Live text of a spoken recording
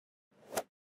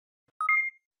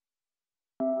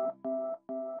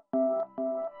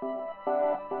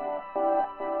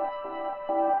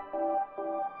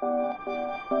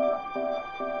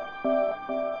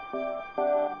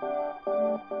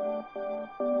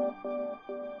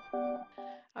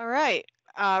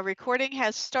recording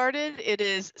has started. It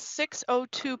is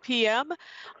 6:02 p.m.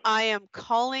 I am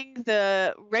calling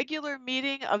the regular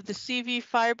meeting of the CV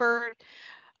Fiber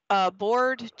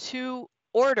board to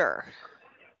order.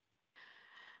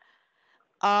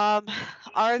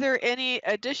 Are there any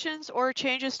additions or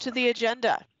changes to the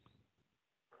agenda?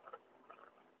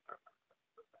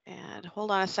 And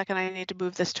hold on a second, I need to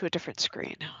move this to a different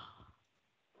screen.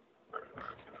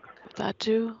 Will that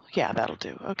do? Yeah, that'll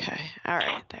do. Okay, all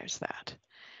right, there's that.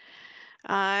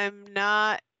 I'm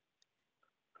not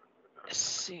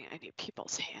seeing, I need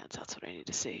people's hands, that's what I need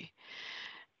to see.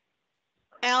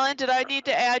 Alan, did I need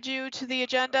to add you to the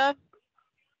agenda?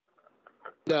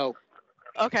 No.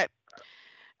 Okay.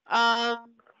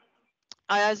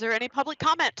 Is there any public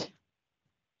comment?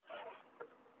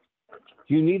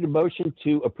 Do you need a motion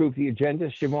to approve the agenda,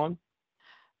 Siobhan?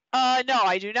 No,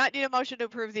 I do not need a motion to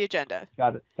approve the agenda.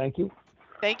 Got it. Thank you.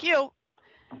 Thank you.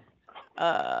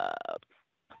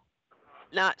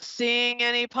 Not seeing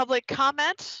any public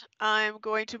comment. I'm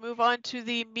going to move on to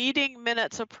the meeting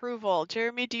minutes approval.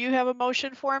 Jeremy, do you have a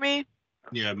motion for me?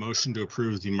 Yeah, motion to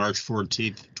approve the March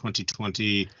 14th,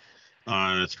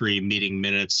 2023 meeting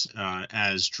minutes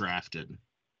as drafted.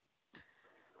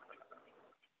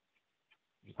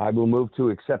 I will move to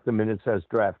accept the minutes as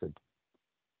drafted.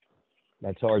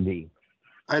 That's RD.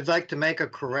 I'd like to make a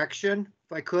correction,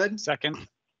 if I could. Second.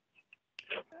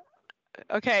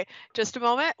 Okay, just a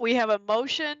moment. We have a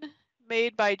motion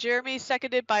made by Jeremy,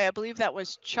 seconded by, I believe that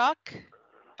was Chuck.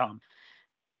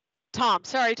 Tom,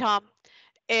 sorry, Tom.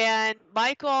 And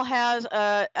Michael has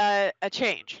a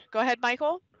change. Go ahead,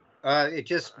 Michael. It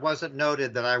just wasn't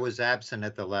noted that I was absent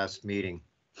at the last meeting.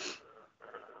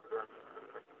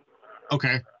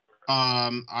 Okay.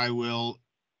 I will.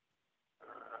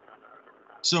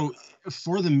 So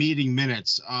for the meeting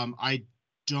minutes, I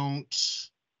don't.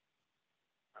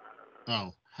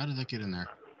 Oh, how did that get in there?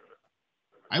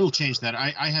 I will change that.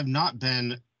 I have not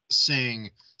been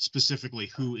saying specifically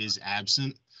who is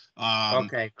absent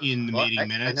Okay. in the meeting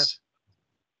minutes.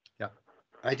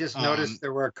 I just noticed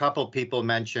there were a couple people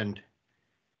mentioned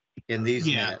in these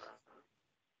minutes.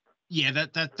 Yeah,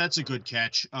 that's a good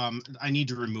catch. I need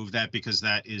to remove that because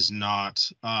that is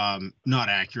not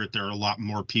accurate. There are a lot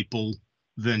more people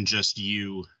than just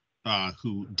you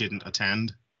who didn't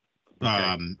attend.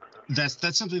 Okay.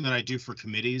 That's something that I do for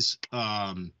committees,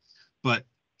 but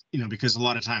because a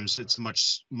lot of times it's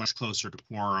much closer to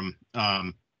quorum.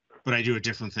 But I do a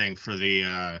different thing for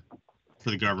the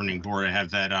governing board. I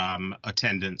have that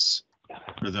attendance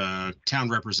for the town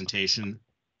representation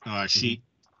sheet.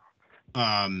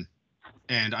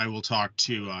 And I will talk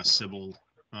to Sybil,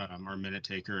 our minute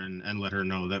taker, and let her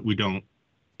know that we don't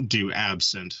do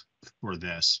absent for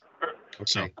this. Okay.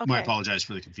 So I apologize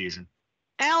for the confusion.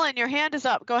 Alan, your hand is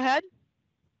up. Go ahead.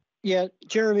 Yeah,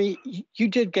 Jeremy, you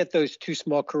did get those two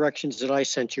small corrections that I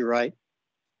sent you, right?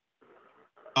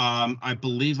 I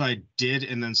believe I did,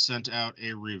 and then sent out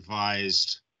a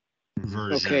revised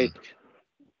version. Okay.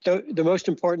 The most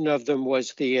important of them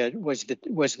was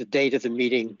the date of the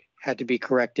meeting had to be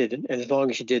corrected, and as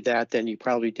long as you did that, then you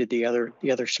probably did the other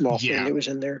small thing that was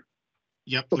in there.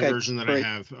 Yep, okay, the version that great. I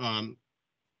have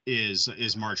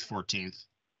is March 14th.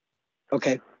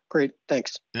 Okay, great,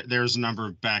 thanks. There's a number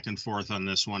of back and forth on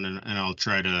this one, and I'll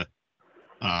try to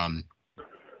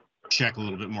check a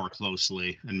little bit more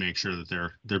closely and make sure that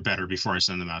they're better before I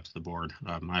send them out to the board.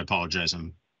 I apologize.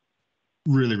 I'm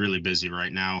really busy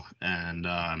right now, and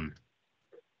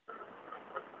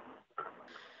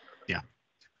yeah.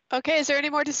 Okay, is there any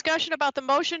more discussion about the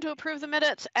motion to approve the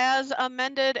minutes as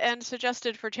amended and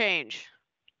suggested for change?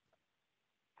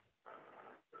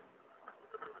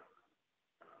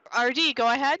 RD, go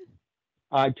ahead.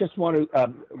 I just want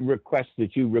to request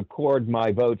that you record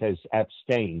my vote as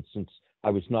abstained since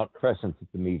I was not present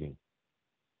at the meeting.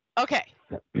 Okay.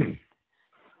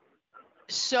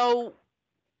 So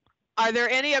are there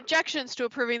any objections to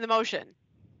approving the motion?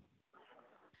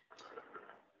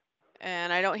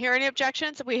 And I don't hear any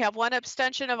objections. We have one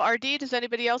abstention of RD. Does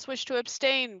anybody else wish to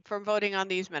abstain from voting on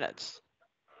these minutes?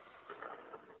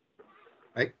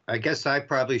 I guess I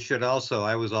probably should also.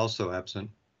 I was also absent.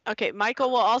 Okay,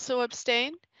 Michael will also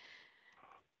abstain.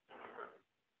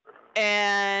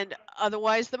 And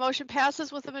otherwise, the motion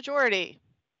passes with a majority.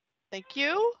 Thank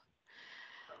you.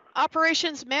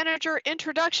 Operations Manager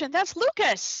introduction. That's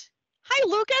Lucas. Hi,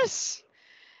 Lucas.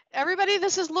 Everybody,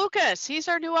 this is Lucas. He's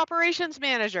our new Operations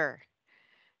Manager.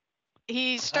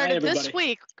 He started this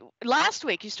week. Last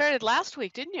week. You started last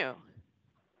week, didn't you?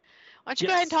 Why don't you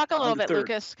go ahead and talk a little bit,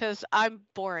 Lucas, because I'm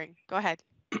boring. Go ahead.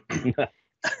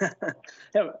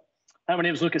 Hi, my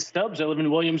name is Lucas Stubbs. I live in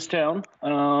Williamstown.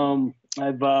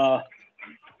 I've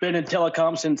been in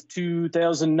telecom since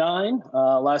 2009.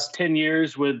 Last 10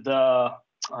 years with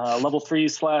Level 3 /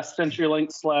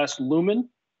 CenturyLink / Lumen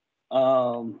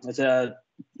as a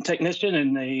technician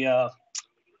and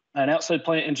an outside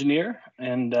plant engineer,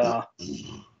 and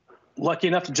lucky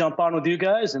enough to jump on with you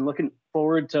guys, and looking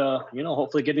forward to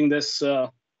hopefully getting this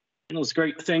this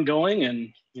great thing going,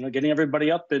 and getting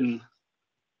everybody up and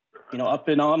up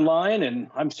and online. And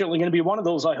I'm certainly going to be one of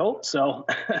those, I hope. So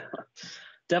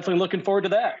definitely looking forward to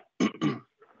that.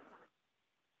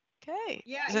 Okay.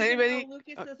 Yeah, Is anybody?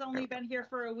 Lucas has only been here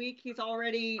for a week. He's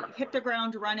already hit the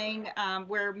ground running.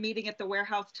 We're meeting at the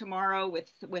warehouse tomorrow with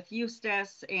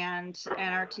Eustace and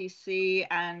NRTC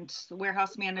and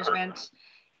warehouse management.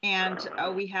 And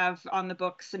we have on the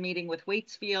books a meeting with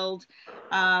Waitsfield.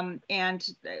 And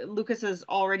Lucas has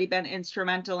already been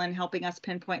instrumental in helping us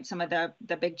pinpoint some of the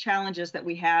big challenges that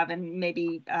we have, and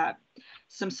maybe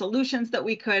some solutions that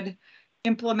we could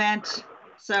implement.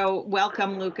 So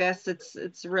welcome, Lucas.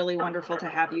 It's really wonderful to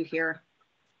have you here.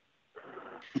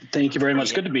 Thank you very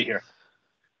much. Good to be here.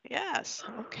 Yes.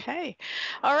 Okay.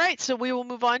 All right. So we will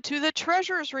move on to the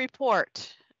treasurer's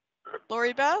report.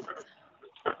 Lori Beth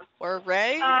or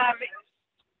Ray? Okay.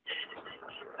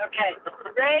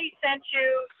 Ray sent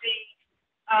you the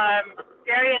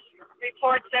various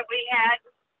reports that we had.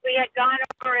 We had gone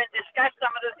over and discussed some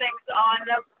of the things on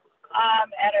them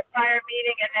at a prior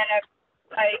meeting, and then a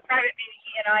private meeting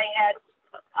he and I had,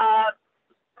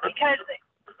 because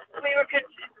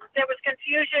there was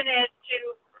confusion as to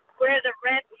where the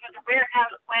rent for the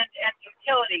warehouse went and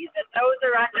utilities, and those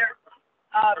are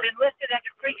been listed under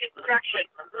pre-construction,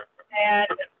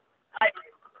 and I'm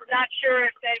not sure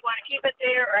if they want to keep it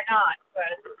there or not,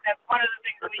 but that's one of the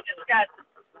things we discussed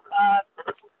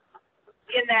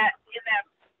in that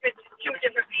 2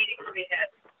 different meetings we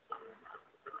had.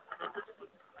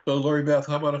 So, Lori Beth,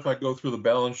 how about if I go through the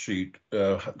balance sheet,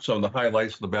 some of the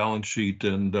highlights of the balance sheet,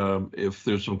 and if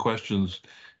there's some questions,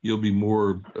 you'll be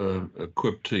more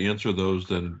equipped to answer those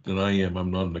than I am.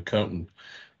 I'm not an accountant,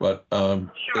 but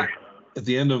Sure. at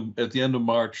the end of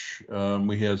March,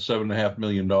 we had $7.5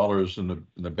 million in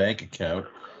the bank account,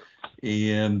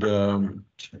 and for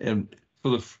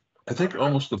I think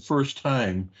almost the first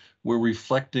time, we're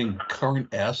reflecting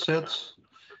current assets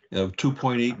of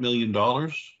 $2.8 million.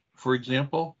 For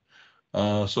example,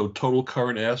 so total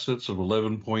current assets of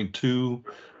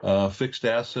 11.2, fixed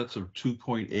assets of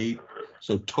 2.8,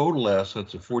 so total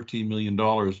assets of $14 million.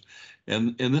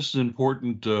 And this is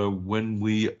important when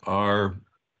we are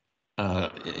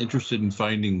interested in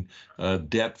finding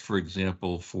debt, for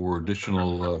example, for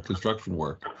additional construction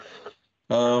work.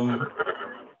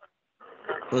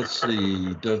 Let's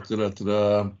see,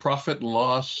 profit and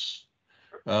loss.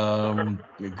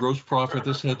 Gross profit,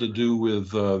 this had to do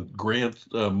with grant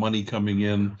money coming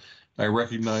in. I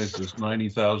recognize there's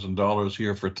 $90,000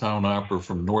 here for town opera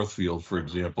from Northfield, for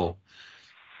example.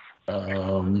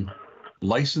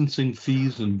 Licensing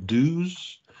fees and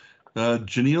dues.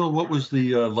 Janelle, what was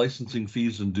the licensing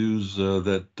fees and dues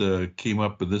that came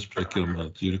up in this particular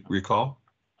month? Do you recall?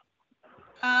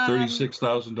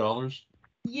 $36,000.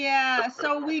 Yeah,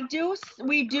 so we do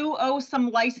owe some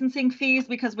licensing fees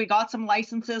because we got some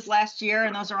licenses last year,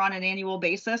 and those are on an annual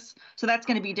basis. So that's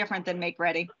going to be different than Make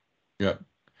Ready. Yeah.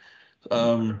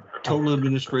 Total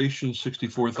administration,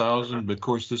 64,000, but of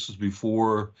course this is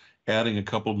before adding a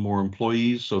couple more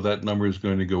employees, so that number is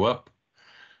going to go up.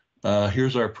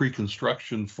 Here's our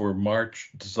pre-construction for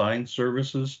March. Design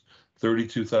services,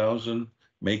 32,000.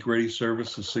 Make Ready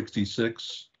services,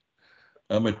 66.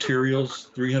 Materials,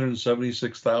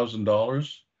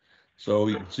 $376,000. So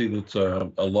you can see that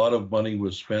a lot of money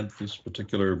was spent this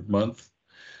particular month.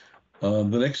 The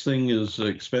next thing is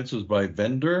expenses by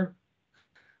vendor.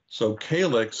 So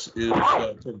Calyx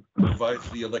provides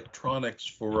the electronics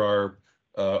for our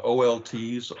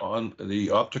OLTs on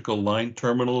the optical line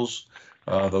terminals,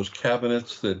 those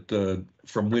cabinets that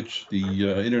from which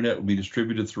the internet will be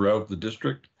distributed throughout the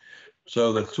district.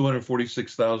 So that's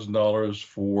 $246,000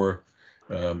 for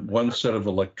one set of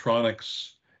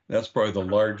electronics. That's probably the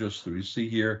largest that we see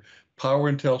here. Power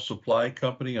Intel Supply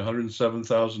Company,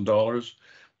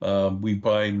 $107,000. We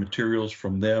buy materials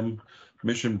from them.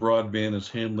 Mission Broadband is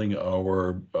handling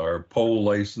our pole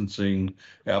licensing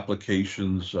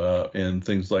applications and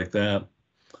things like that.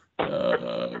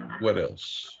 What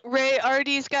else? Ray,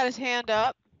 RD's got his hand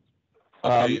up.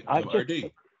 Okay,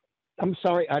 RD. I'm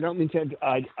sorry, I don't mean to.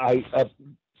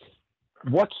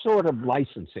 What sort of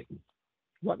licensing?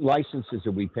 What licenses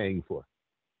are we paying for?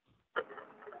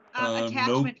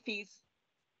 Attachment fees.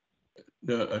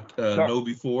 No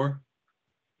before.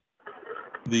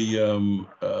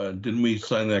 Didn't we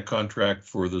sign that contract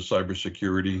for the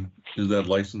cybersecurity? Is that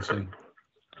licensing?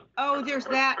 Oh, there's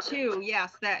that too.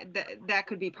 Yes, that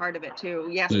could be part of it too.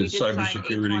 Yes, The we did sign a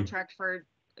cybersecurity. contract for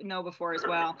before as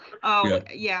well. Oh, Yeah.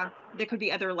 yeah, there could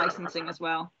be other licensing as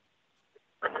well.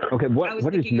 Okay, I was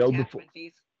what is thinking no attachment before?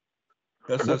 fees.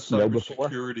 That's that What's no before?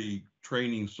 cybersecurity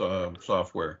training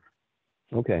software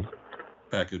Okay,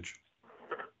 package.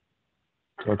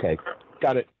 okay,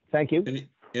 got it. Thank you.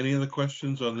 Any other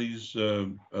questions on these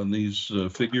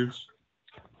figures?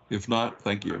 If not,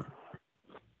 thank you.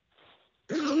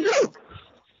 Thank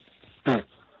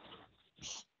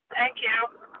you.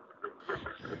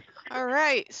 All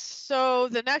right, so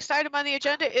the next item on the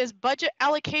agenda is budget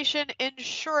allocation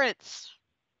insurance.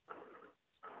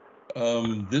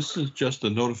 This is just a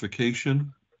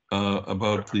notification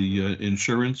about the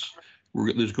insurance.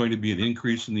 There's going to be an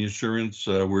increase in the insurance.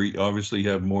 We obviously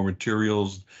have more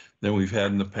materials than we've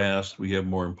had in the past. We have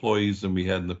more employees than we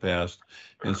had in the past.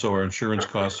 And so our insurance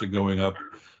costs are going up.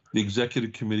 The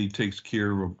executive committee takes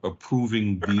care of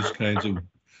approving these kinds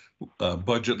of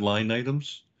budget line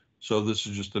items. So this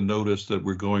is just a notice that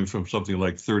we're going from something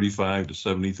like 35 to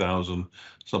 70,000,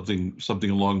 something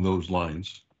along those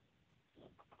lines.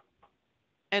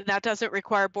 And that doesn't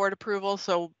require board approval,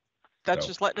 so that's No.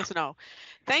 just letting us know.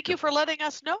 Thank you for letting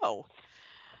us know.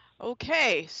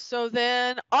 Okay, so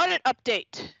then audit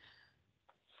update.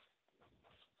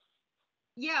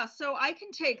 Yeah, so I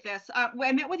can take this.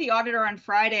 I met with the auditor on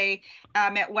Friday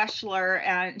at Weschler,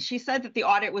 and she said that the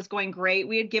audit was going great.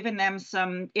 We had given them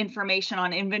some information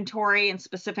on inventory and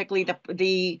specifically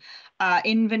the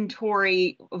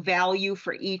inventory value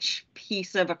for each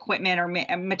piece of equipment or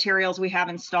materials we have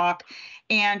in stock.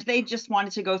 And they just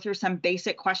wanted to go through some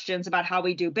basic questions about how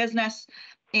we do business.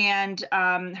 And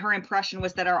her impression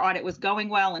was that our audit was going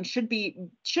well and should be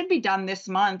done this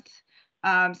month.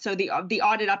 So the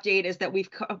audit update is that we've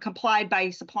complied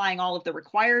by supplying all of the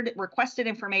requested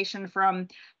information from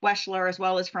Weschler as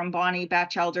well as from Bonnie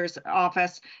Batchelder's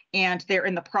office, and they're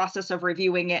in the process of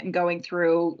reviewing it and going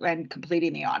through and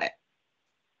completing the audit.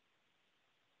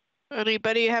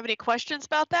 Anybody have any questions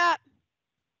about that?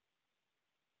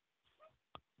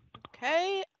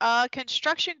 Okay,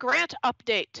 construction grant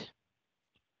update.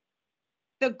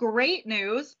 The great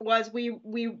news was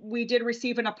we did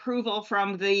receive an approval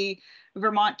from the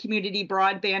Vermont Community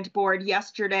Broadband Board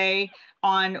yesterday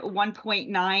on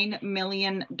 $1.9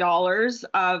 million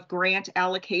of grant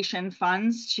allocation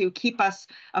funds to keep us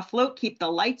afloat, keep the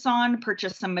lights on,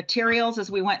 purchase some materials. As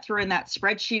we went through in that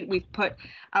spreadsheet, we've put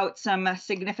out some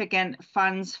significant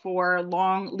funds for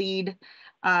long lead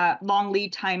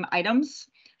time items.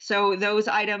 So those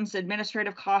items,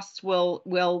 administrative costs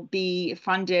will be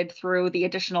funded through the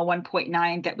additional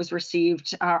 1.9 that was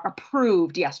received,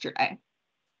 approved yesterday.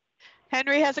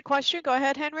 Henry has a question. Go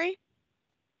ahead, Henry.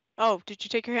 Oh, did you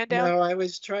take your hand down? No, I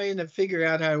was trying to figure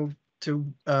out how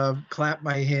to clap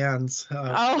my hands.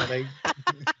 Oh. Like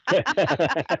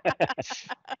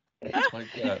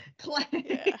that.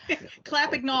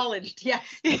 Clap acknowledged, yes.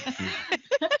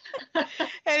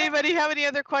 Anybody have any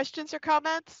other questions or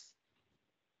comments?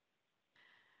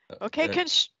 Okay,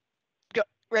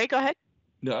 Ray, go ahead.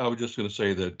 No, I was just going to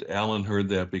say that Alan heard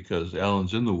that because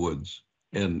Alan's in the woods.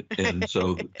 And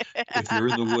so if you're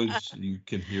in the woods, you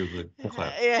can hear the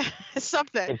clap. Yeah,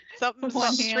 something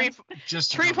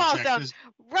tree falls down.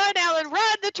 Run, Alan,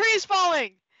 run! The tree's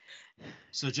falling.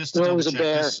 So just to double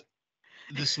check,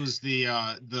 this was the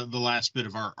last bit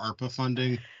of our ARPA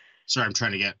funding. Sorry, I'm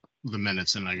trying to get the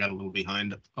minutes, and I got a little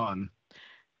behind on.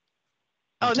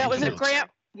 Oh, that was a grant.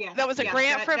 Yeah, that was a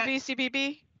grant from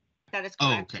VCBB. That is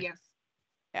correct. Oh, okay. Yes.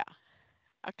 Yeah.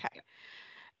 Okay.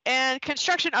 And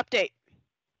construction update.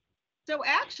 So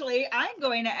actually, I'm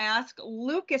going to ask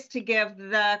Lucas to give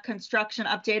the construction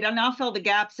update, and I'll fill the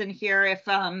gaps in here if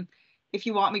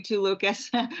you want me to,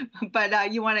 Lucas.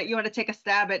 But you want to take a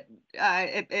stab at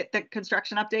the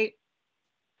construction update?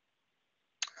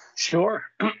 Sure.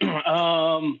 I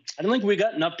don't think we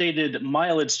got an updated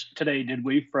mileage today, did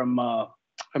we, from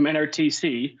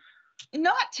NRTC?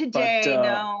 Not today,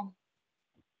 no.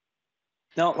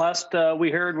 No, last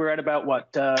we heard we're at about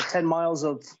what 10 miles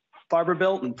of fiber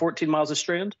built and 14 miles of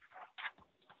strand.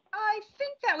 I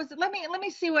think that was. Let me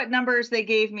see what numbers they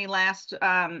gave me last.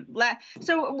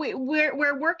 So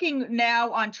we're working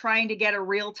now on trying to get a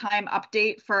real-time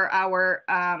update for our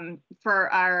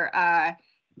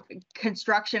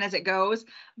construction as it goes,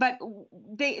 but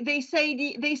they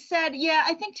said yeah,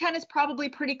 I think 10 is probably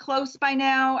pretty close by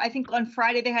now. I think on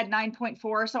Friday they had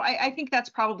 9.4, so I think that's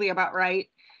probably about right.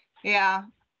 Yeah.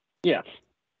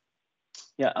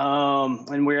 Yeah,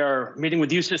 and we are meeting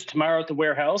with Eustis tomorrow at the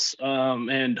warehouse,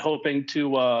 and hoping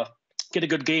to get a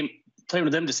good game plan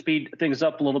with them to speed things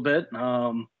up a little bit.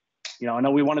 I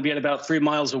know we want to be at about 3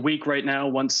 miles a week right now.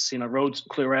 Once roads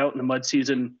clear out and the mud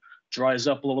season dries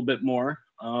up a little bit more,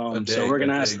 so we're going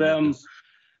to ask them.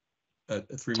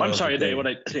 3 miles I'm sorry, a day. What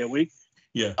I say, a week?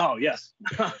 Yeah. Oh, yes.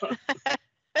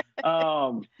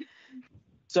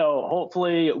 So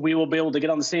hopefully we will be able to get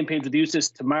on the same page with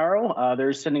Eustis tomorrow.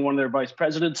 They're sending one of their vice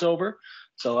presidents over,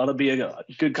 so that'll be a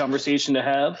good conversation to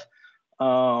have.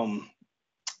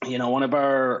 One of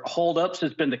our holdups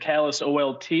has been the Calais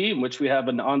OLT, in which we have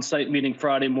an on-site meeting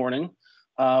Friday morning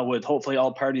with hopefully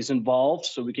all parties involved,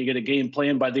 so we can get a game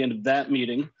plan by the end of that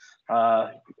meeting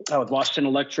with Washington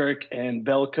Electric and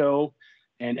Belco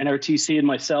and NRTC and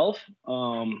myself.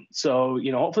 So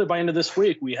hopefully by the end of this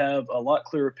week, we have a lot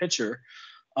clearer picture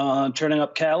turning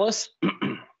up Calais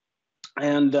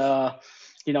and,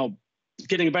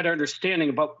 getting a better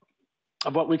understanding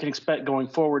of what we can expect going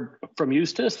forward from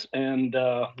Eustis and,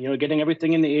 getting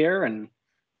everything in the air and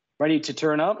ready to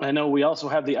turn up. I know we also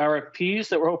have the RFPs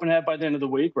that we're hoping to have by the end of the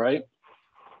week, right?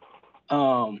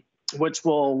 Which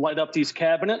will light up these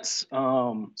cabinets.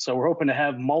 So we're hoping to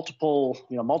have multiple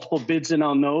bids in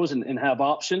on those and have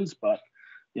options, but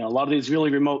a lot of these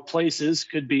really remote places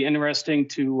could be interesting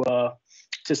to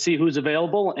see who's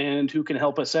available and who can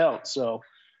help us out. So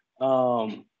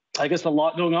I guess a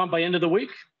lot going on by end of the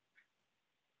week.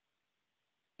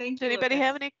 Thank Does you. anybody Lucas.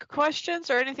 have any questions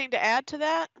or anything to add to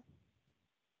that?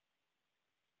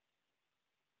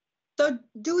 So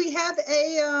do we have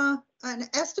an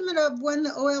estimate of when the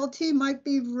OLT might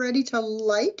be ready to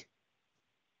light?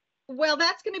 Well,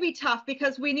 that's going to be tough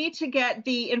because we need to get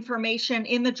the information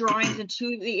in the drawings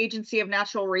into the Agency of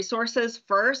Natural Resources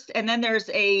first, and then there's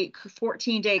a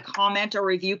 14-day comment or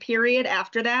review period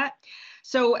after that.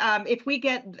 So if we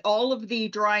get all of the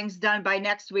drawings done by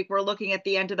next week, we're looking at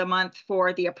the end of the month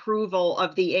for the approval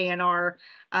of the A&R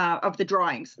of the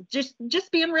drawings.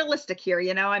 Just being realistic here,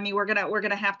 I mean, we're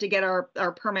gonna have to get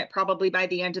our permit probably by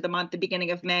the end of the month, the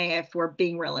beginning of May, if we're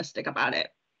being realistic about it.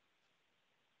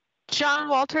 John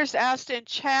Walters asked in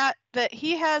chat that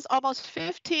he has almost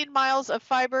 15 miles of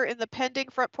fiber in the pending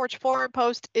front porch forum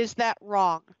post. Is that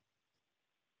wrong?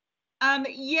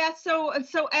 Yeah, so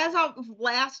as of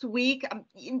last week,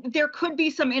 there could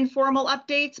be some informal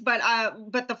updates, but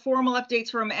the formal updates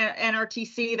from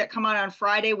NRTC that come out on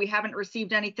Friday, we haven't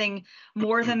received anything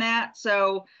more than that.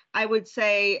 So I would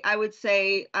say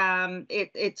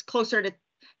it's closer to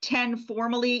 10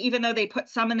 formally, even though they put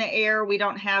some in the air. We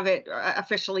don't have it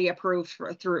officially approved from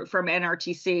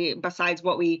NRTC besides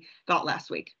what we got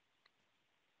last week.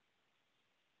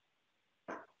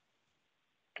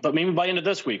 But maybe by end of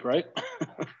this week, right?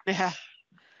 Yeah.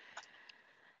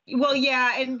 Well,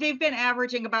 yeah, and they've been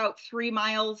averaging about 3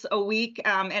 miles a week.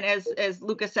 And as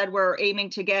Lucas said, we're aiming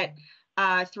to get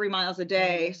 3 miles a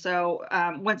day. So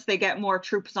once they get more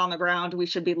troops on the ground, we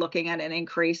should be looking at an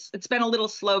increase. It's been a little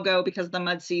slow go because of the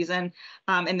mud season,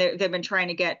 and they've been trying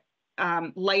to get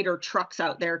lighter trucks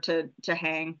out there to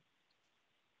hang.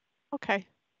 Okay.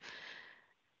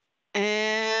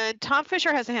 And Tom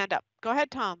Fisher has a hand up. Go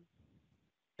ahead, Tom.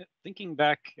 Thinking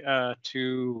back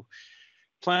to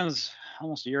plans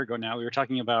almost a year ago now, we were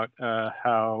talking about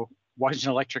how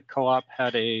Washington Electric Co-op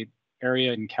had a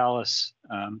area in Calais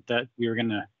that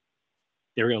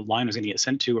the line was going to get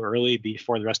sent to early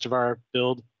before the rest of our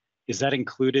build. Is that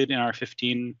included in our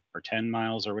 15 or 10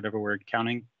 miles or whatever we're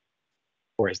counting?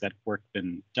 Or has that work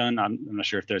been done? I'm not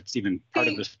sure if that's even part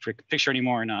of this picture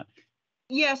anymore or not.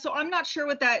 Yeah, so I'm not sure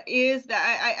what that is.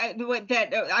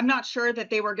 I'm not sure that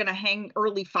they were going to hang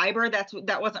early fiber.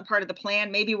 That wasn't part of the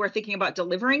plan. Maybe we're thinking about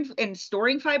delivering and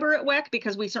storing fiber at WEC,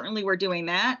 because we certainly were doing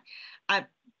that.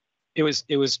 It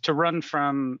was to run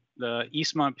from the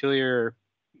East Montpelier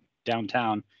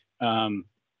downtown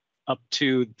up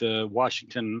to the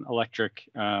Washington Electric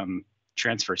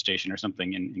transfer station or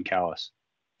something in Calais.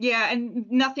 Yeah, and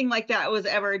nothing like that was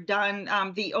ever done.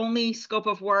 The only scope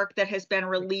of work that has been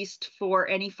released for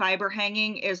any fiber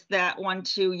hanging is that one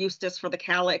to Eustis for the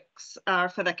Calais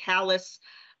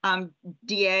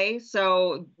DA.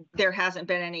 So there hasn't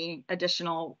been any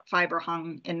additional fiber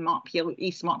hung in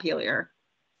East Montpelier.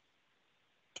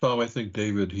 Tom, I think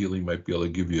David Healy might be able to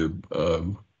give you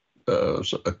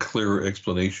a clearer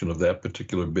explanation of that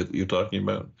particular bit that you're talking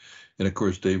about. And of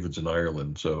course, David's in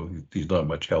Ireland, so he's not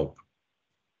much help.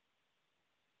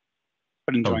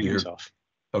 But enjoying himself.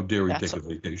 How dare he take a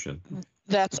vacation?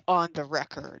 That's on the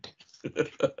record.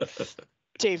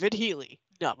 David Healy,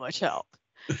 not much help.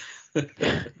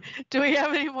 Do we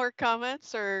have any more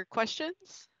comments or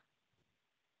questions?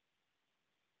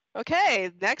 Okay,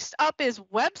 next up is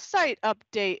website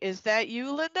update. Is that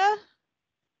you, Linda?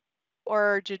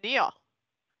 Or Janelle?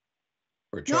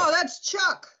 Or No, Chuck. that's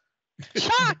Chuck.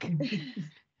 Chuck! I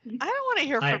don't want to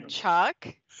hear from Chuck.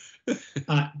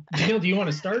 Janelle, do you want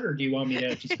to start or do you want me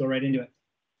to just go right into it?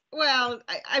 Well,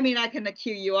 I mean, I can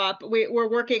queue you up. We're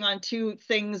working on two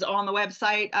things on the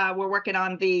website. We're working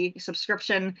on the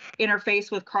subscription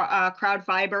interface with Crowd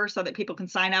Fiber so that people can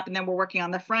sign up, and then we're working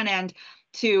on the front end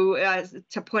to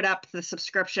put up the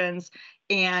subscriptions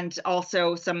and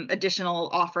also some additional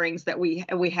offerings that we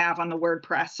have on the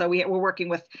WordPress. So we're working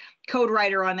with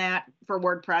CodeWriter on that for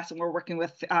WordPress, and we're working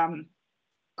with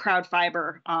Crowd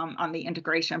Fiber on the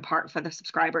integration part for the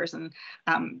subscribers. And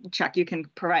Chuck, you can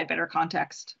provide better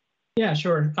context. Yeah,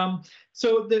 sure.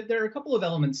 So there are a couple of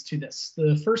elements to this.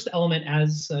 The first element,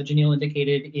 as Janelle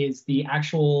indicated, is the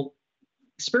actual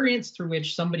experience through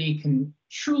which somebody can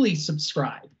truly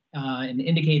subscribe and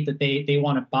indicate that they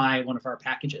want to buy one of our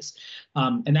packages.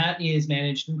 And that is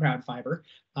managed in Crowd Fiber.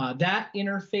 That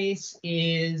interface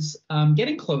is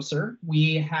getting closer.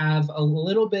 We have a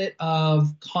little bit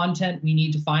of content we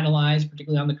need to finalize,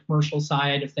 particularly on the commercial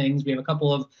side of things. We have a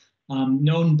couple of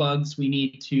known bugs we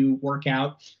need to work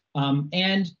out.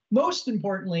 And most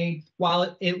importantly,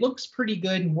 while it looks pretty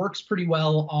good and works pretty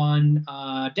well on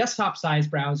desktop-sized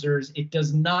browsers, it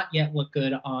does not yet look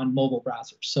good on mobile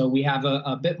browsers. So we have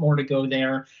a bit more to go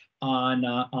there on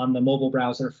the mobile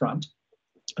browser front.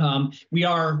 We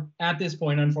are, at this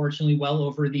point, unfortunately, well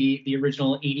over the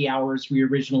original 80 hours we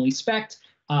originally spec'd.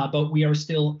 But we are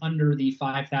still under the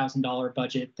 $5,000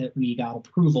 budget that we got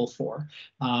approval for.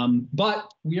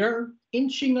 But we are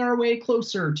inching our way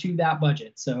closer to that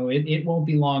budget. So it won't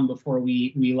be long before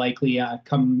we likely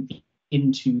come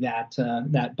into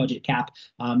that budget cap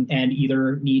and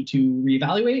either need to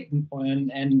reevaluate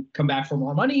and come back for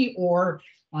more money or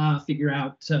figure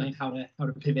out how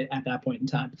to pivot at that point in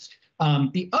time.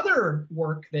 The other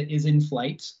work that is in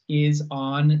flight is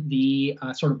on the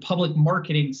sort of public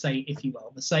marketing site, if you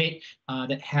will, the site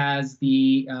that has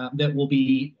that will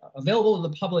be available to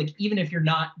the public, even if you're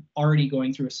not already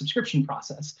going through a subscription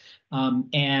process.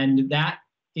 And that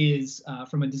is,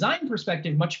 from a design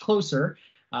perspective, much closer.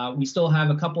 We still have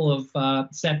a couple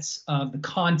of sets of the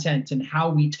content and how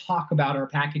we talk about our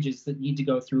packages that need to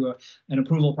go through an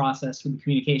approval process with the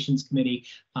communications committee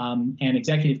and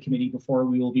executive committee before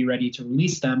we will be ready to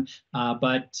release them.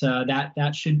 But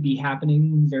that should be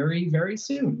happening very, very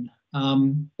soon.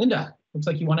 Linda, looks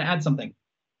like you want to add something.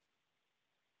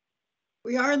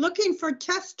 We are looking for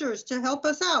testers to help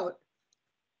us out.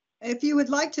 If you would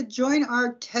like to join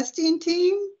our testing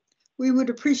team, we would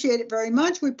appreciate it very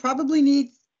much. We probably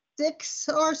need 6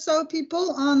 or so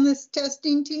people on this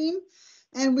testing team,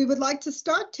 and we would like to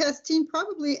start testing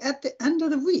probably at the end of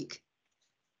the week.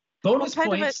 Bonus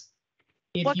points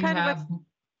if you have.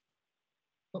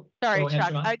 Sorry,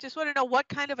 Chuck. I just want to know what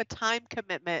kind of a time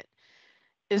commitment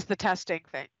is the testing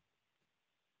thing?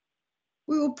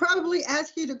 We will probably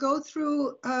ask you to go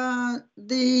through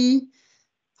the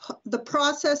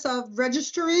process of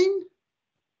registering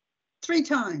 3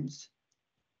 times.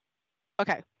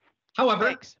 Okay. However,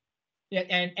 thanks. Yeah,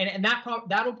 and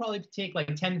that'll probably take like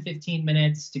 10-15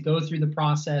 minutes to go through the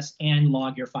process and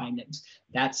log your findings.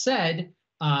 That said,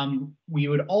 we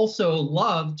would also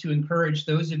love to encourage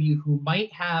those of you who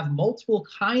might have multiple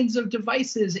kinds of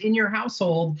devices in your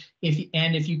household,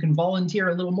 if you can volunteer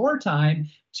a little more time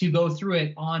to go through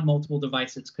it on multiple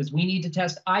devices, because we need to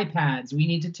test iPads, we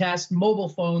need to test mobile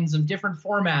phones of different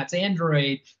formats,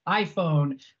 Android,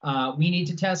 iPhone, we need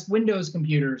to test Windows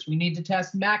computers, we need to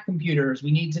test Mac computers,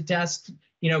 we need to test,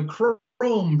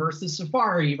 Chrome versus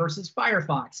Safari versus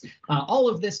Firefox. All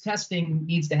of this testing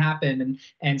needs to happen.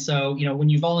 And so, when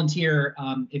you volunteer,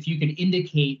 if you could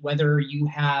indicate whether you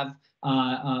have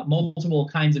multiple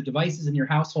kinds of devices in your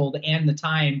household and the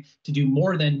time to do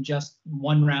more than just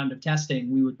one round of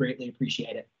testing, we would greatly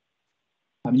appreciate it.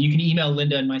 You can email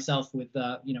Linda and myself with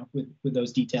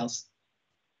those details.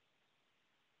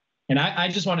 And I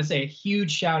just want to say a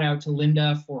huge shout out to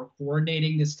Linda for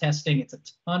coordinating this testing. It's a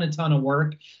ton of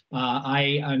work.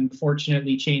 I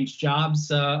unfortunately changed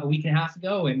jobs a week and a half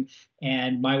ago,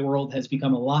 and my world has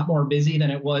become a lot more busy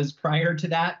than it was prior to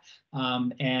that.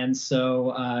 And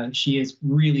so she has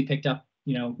really picked up,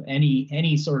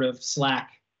 any sort of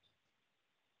slack.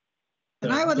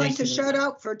 And I would like to shout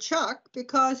out for Chuck,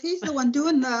 because he's the one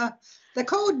doing the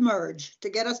code merge to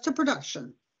get us to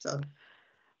production. So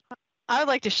I would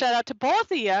like to shout out to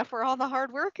both of you for all the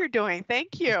hard work you're doing.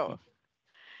 Thank you.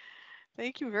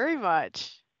 Thank you very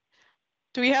much.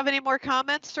 Do we have any more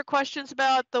comments or questions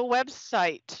about the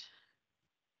website?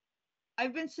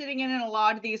 I've been sitting in a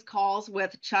lot of these calls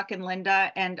with Chuck and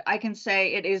Linda, and I can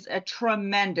say it is a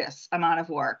tremendous amount of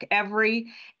work.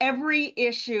 Every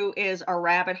issue is a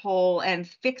rabbit hole, and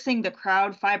fixing the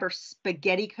crowd fiber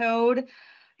spaghetti code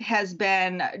has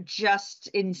been just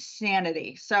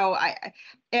insanity. So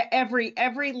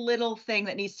every little thing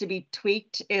that needs to be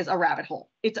tweaked is a rabbit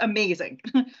hole. It's amazing.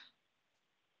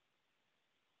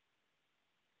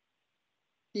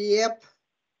 Yep.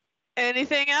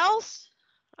 Anything else?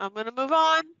 I'm going to move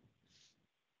on.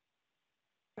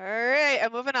 All right,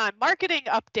 I'm moving on. Marketing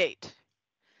update.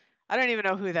 I don't even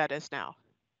know who that is now.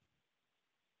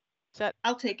 Is that?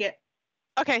 I'll take it.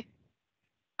 Okay.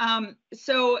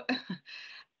 So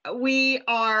we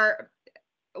are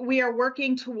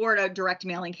working toward a direct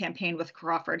mailing campaign with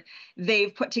Crawford.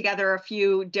 They've put together a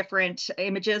few different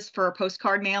images for a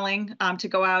postcard mailing to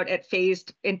go out at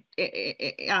in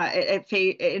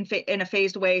a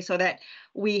phased way, so that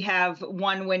we have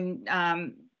one when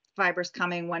fiber's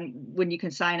coming, when you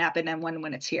can sign up, and then one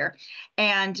when it's here.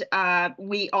 And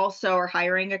we also are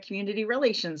hiring a community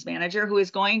relations manager who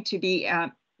is going to be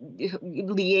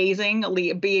being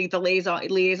the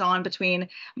liaison between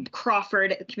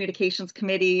Crawford Communications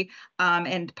Committee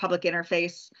and Public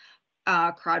Interface,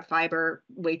 Crowd Fiber,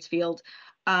 Waitsfield.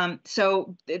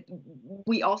 So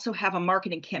we also have a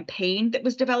marketing campaign that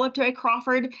was developed by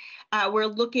Crawford. We're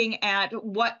looking at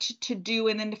what to do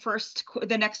in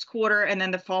the next quarter and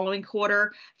then the following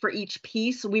quarter for each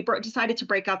piece. We decided to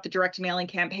break out the direct mailing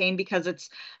campaign because it's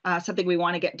something we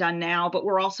want to get done now, but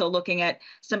we're also looking at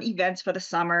some events for the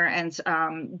summer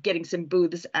and getting some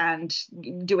booths and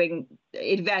doing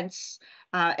events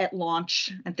at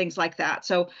launch and things like that.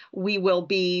 So we will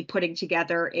be putting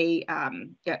together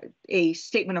a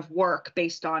statement of work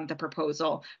based on the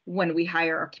proposal when we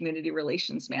hire our community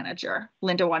relations manager.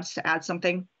 Linda wants to add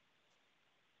something.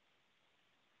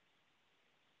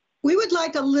 We would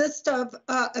like a list of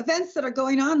events that are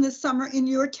going on this summer in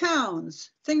your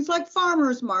towns, things like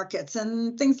farmers markets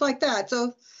and things like that.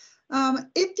 So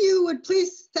if you would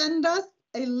please send us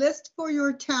a list for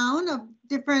your town of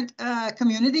different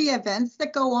community events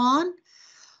that go on,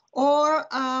 or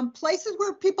places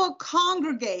where people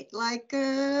congregate, like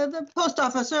the post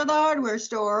office or the hardware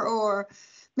store, or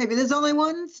maybe there's only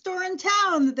one store in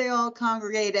town that they all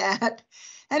congregate at.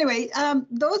 Anyway,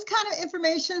 those kind of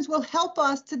informations will help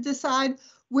us to decide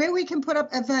where we can put up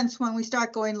events when we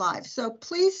start going live. So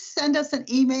please send us an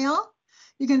email.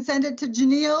 You can send it to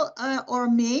Janelle or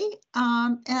me,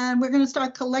 and we're going to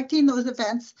start collecting those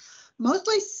events,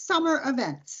 mostly summer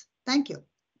events. Thank you.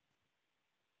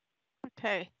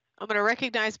 Okay, I'm going to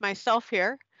recognize myself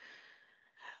here.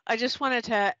 I just wanted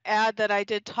to add that I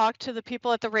did talk to the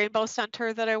people at the Rainbow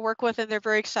Center that I work with, and they're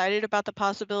very excited about the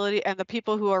possibility, and the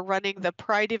people who are running the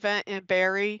Pride event in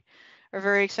Barrie are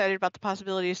very excited about the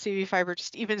possibility of CV Fiber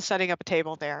just even setting up a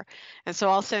table there. And so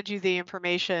I'll send you the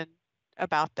information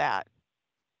about that.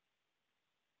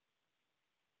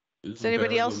 Is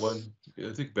anybody else?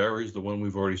 I think Barry's the one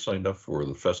we've already signed up for,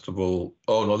 the festival.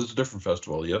 Oh, no, this is a different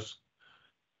festival, yes?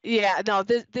 Yeah, no,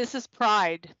 this is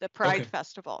Pride, the Pride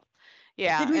Festival.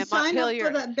 Yeah. Did we sign up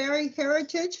for that Barrie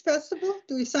Heritage Festival?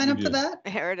 Do we sign up for that?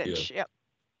 Heritage, yep.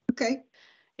 Okay.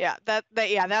 Yeah,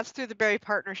 that's through the Barrie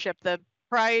Partnership. The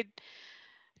Pride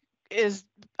is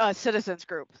a citizens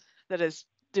group that is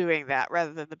doing that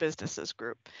rather than the businesses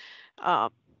group.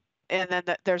 And then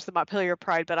there's the Montpelier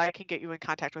Pride, but I can get you in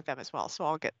contact with them as well. So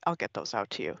I'll get those out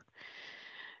to you.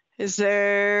 Is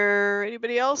there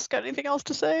anybody else got anything else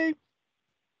to say?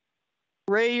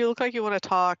 Ray, you look like you want to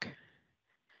talk.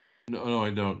 No,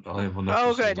 I don't. I have enough.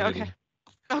 Oh, good. Okay.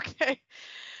 Okay.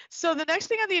 So the next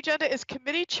thing on the agenda is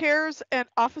committee chairs and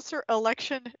officer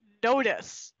election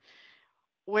notice,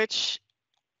 which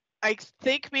I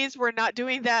think means we're not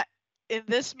doing that in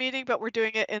this meeting, but we're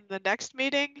doing it in the next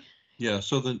meeting. Yeah,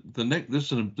 so the next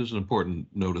this is an important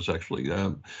notice actually.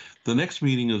 The next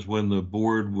meeting is when the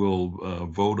board will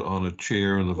vote on a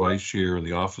chair and the vice chair and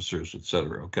the officers, et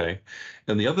cetera. Okay,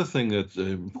 and the other thing that's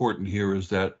important here is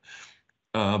that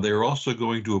they're also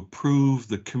going to approve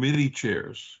the committee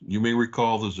chairs. You may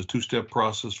recall there's a two-step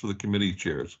process for the committee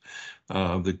chairs.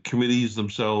 The committees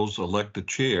themselves elect a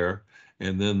chair,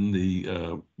 and then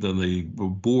the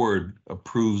board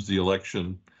approves the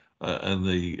election and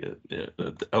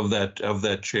of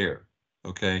that chair.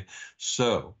 Okay,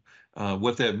 so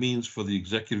what that means for the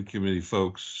executive committee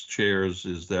folks chairs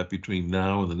is that between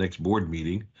now and the next board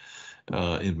meeting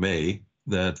in May,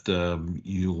 that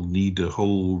you'll need to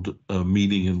hold a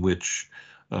meeting in which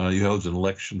you hold an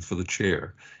election for the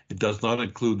chair. It does not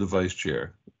include the vice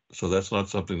chair, so that's not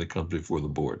something that comes before the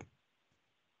board.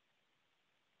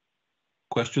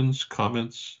 Questions,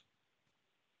 comments?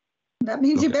 That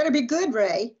means you Okay. better be good,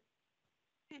 Ray.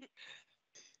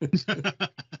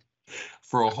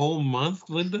 For a whole month,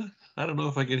 Linda? I don't know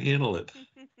if I can handle it.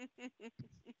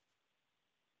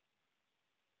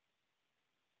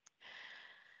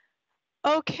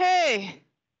 Okay.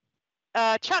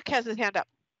 Chuck has his hand up.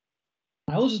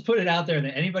 I will just put it out there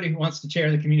that anybody who wants to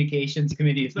chair the communications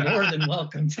committee is more than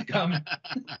welcome to come.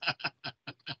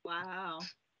 Wow.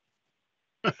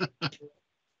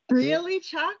 Really,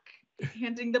 Chuck?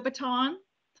 Handing the baton?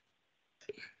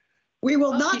 We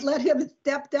will not let him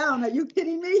step down. Are you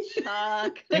kidding me?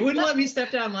 Chuck. They wouldn't let me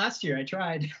step down last year. I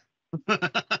tried.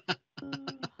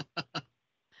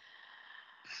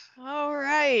 All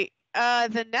right.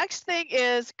 The next thing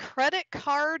is credit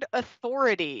card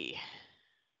authority.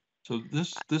 So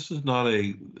this is not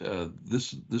a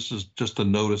this is just a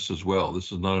notice as well.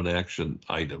 This is not an action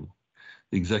item.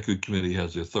 The executive committee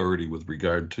has the authority with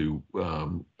regard to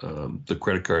the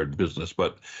credit card business,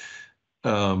 but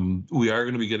we are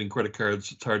going to be getting credit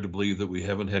cards. It's hard to believe that we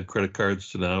haven't had credit cards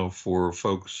to now for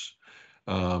folks.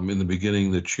 In the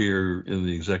beginning, the chair and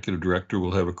the executive director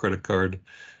will have a credit card.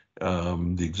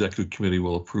 The executive committee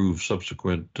will approve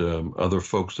subsequent other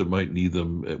folks that might need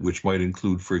them, which might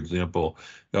include, for example,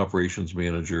 the operations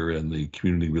manager and the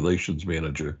community relations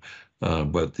manager.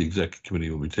 But the executive committee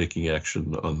will be taking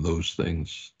action on those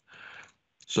things.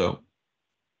 So,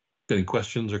 any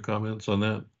questions or comments on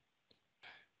that?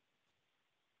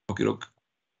 Okay, doke.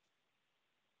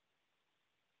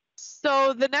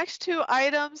 So the next two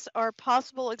items are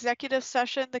possible executive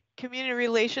session, the community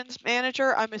relations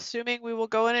manager. I'm assuming we will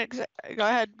go in. Go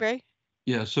ahead, Ray.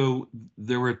 Yeah, so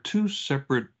there were two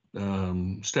separate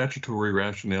statutory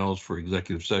rationales for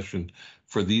executive session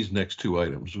for these next two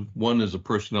items. One is a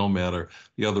personnel matter,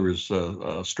 the other is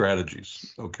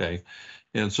strategies, okay?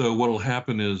 And so what will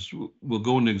happen is we'll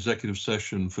go into executive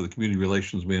session for the community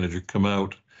relations manager, come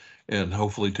out and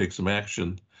hopefully take some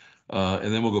action.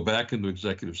 And then we'll go back into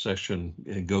executive session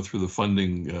and go through the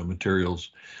funding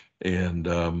materials. And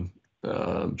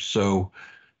so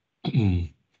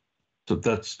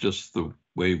that's just the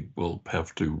way we'll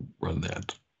have to run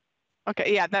that.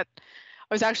 Okay, yeah, I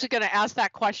was actually going to ask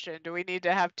that question. Do we need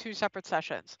to have two separate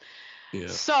sessions? Yeah.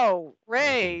 So,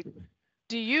 Ray,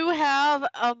 do you have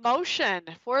a motion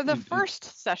for the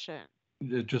first session?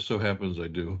 It just so happens I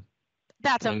do.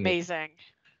 That's amazing.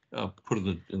 I'll put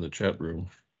it in the chat room.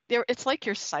 It's like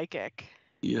you're psychic.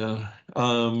 Yeah.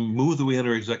 Move that we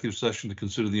enter executive session to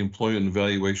consider the employment and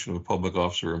evaluation of a public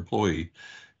officer or employee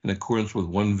in accordance with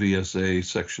 1 VSA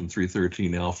section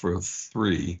 313 alpha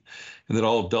 3, and that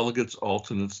all delegates,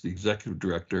 alternates, the executive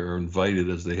director are invited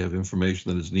as they have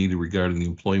information that is needed regarding the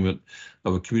employment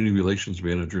of a community relations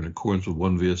manager in accordance with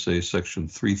 1 VSA section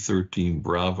 313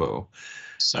 Bravo.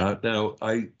 Now,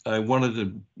 I wanted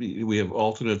to, we have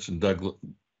alternates and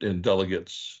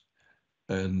delegates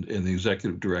and the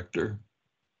executive director,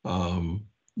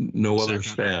 no other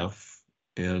staff,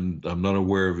 and I'm not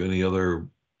aware of any other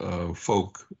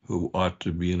folk who ought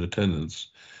to be in attendance.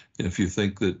 And if you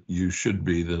think that you should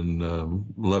be, then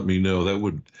let me know.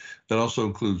 That also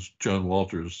includes John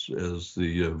Walters as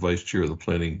the vice chair of the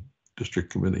planning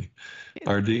district committee.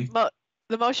 RD?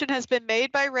 The motion has been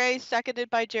made by Ray, seconded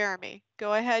by Jeremy.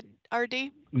 Go ahead,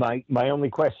 RD. My only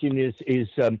question is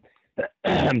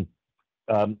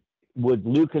would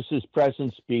Lucas's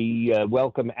presence be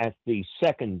welcome at the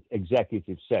second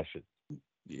executive session?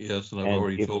 Yes, and I've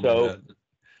already told him that.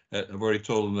 I've already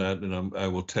told him that, and I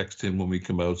will text him when we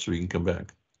come out so he can come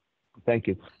back. Thank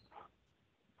you.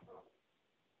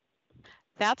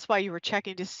 That's why you were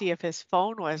checking to see if his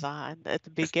phone was on at the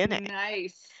beginning.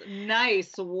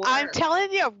 Nice work. I'm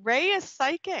telling you, Ray is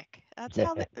psychic. That's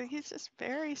how he's just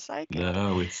very psychic.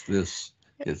 No, it's this.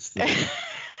 It's this.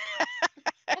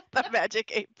 The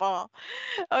magic 8 ball.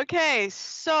 Okay,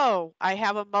 so I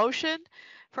have a motion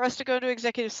for us to go into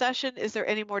executive session. Is there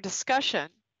any more discussion?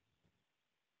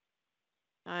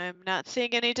 I'm not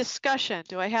seeing any discussion.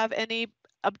 Do I have any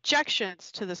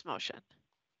objections to this motion?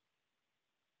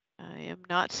 I am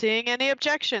not seeing any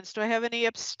objections. Do I have any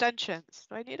abstentions?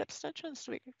 Do I need abstentions?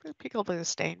 People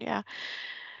abstain, yeah.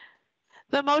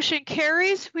 The motion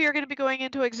carries. We are going to be going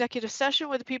into executive session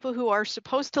with the people who are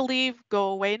supposed to leave.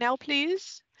 Go away now,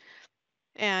 please.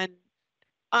 And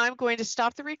I'm going to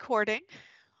stop the recording.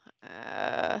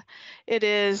 It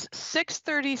is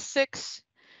 6:36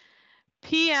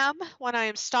 p.m. when I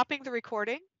am stopping the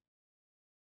recording.